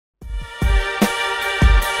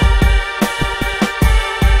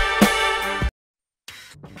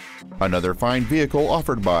Another fine vehicle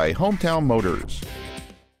offered by Hometown Motors.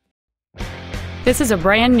 This is a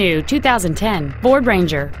brand new 2010 Ford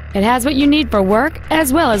Ranger. It has what you need for work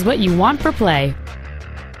as well as what you want for play.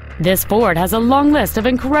 This Ford has a long list of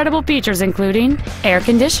incredible features including air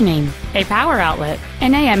conditioning, a power outlet,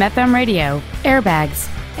 an AM/FM radio, airbags,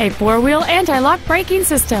 a four-wheel anti-lock braking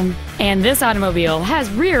system, and this automobile has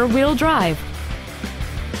rear-wheel drive.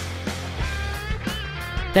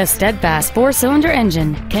 The steadfast four-cylinder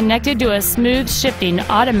engine, connected to a smooth shifting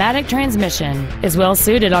automatic transmission, is well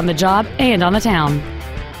suited on the job and on the town.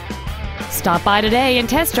 Stop by today and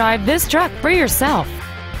test drive this truck for yourself.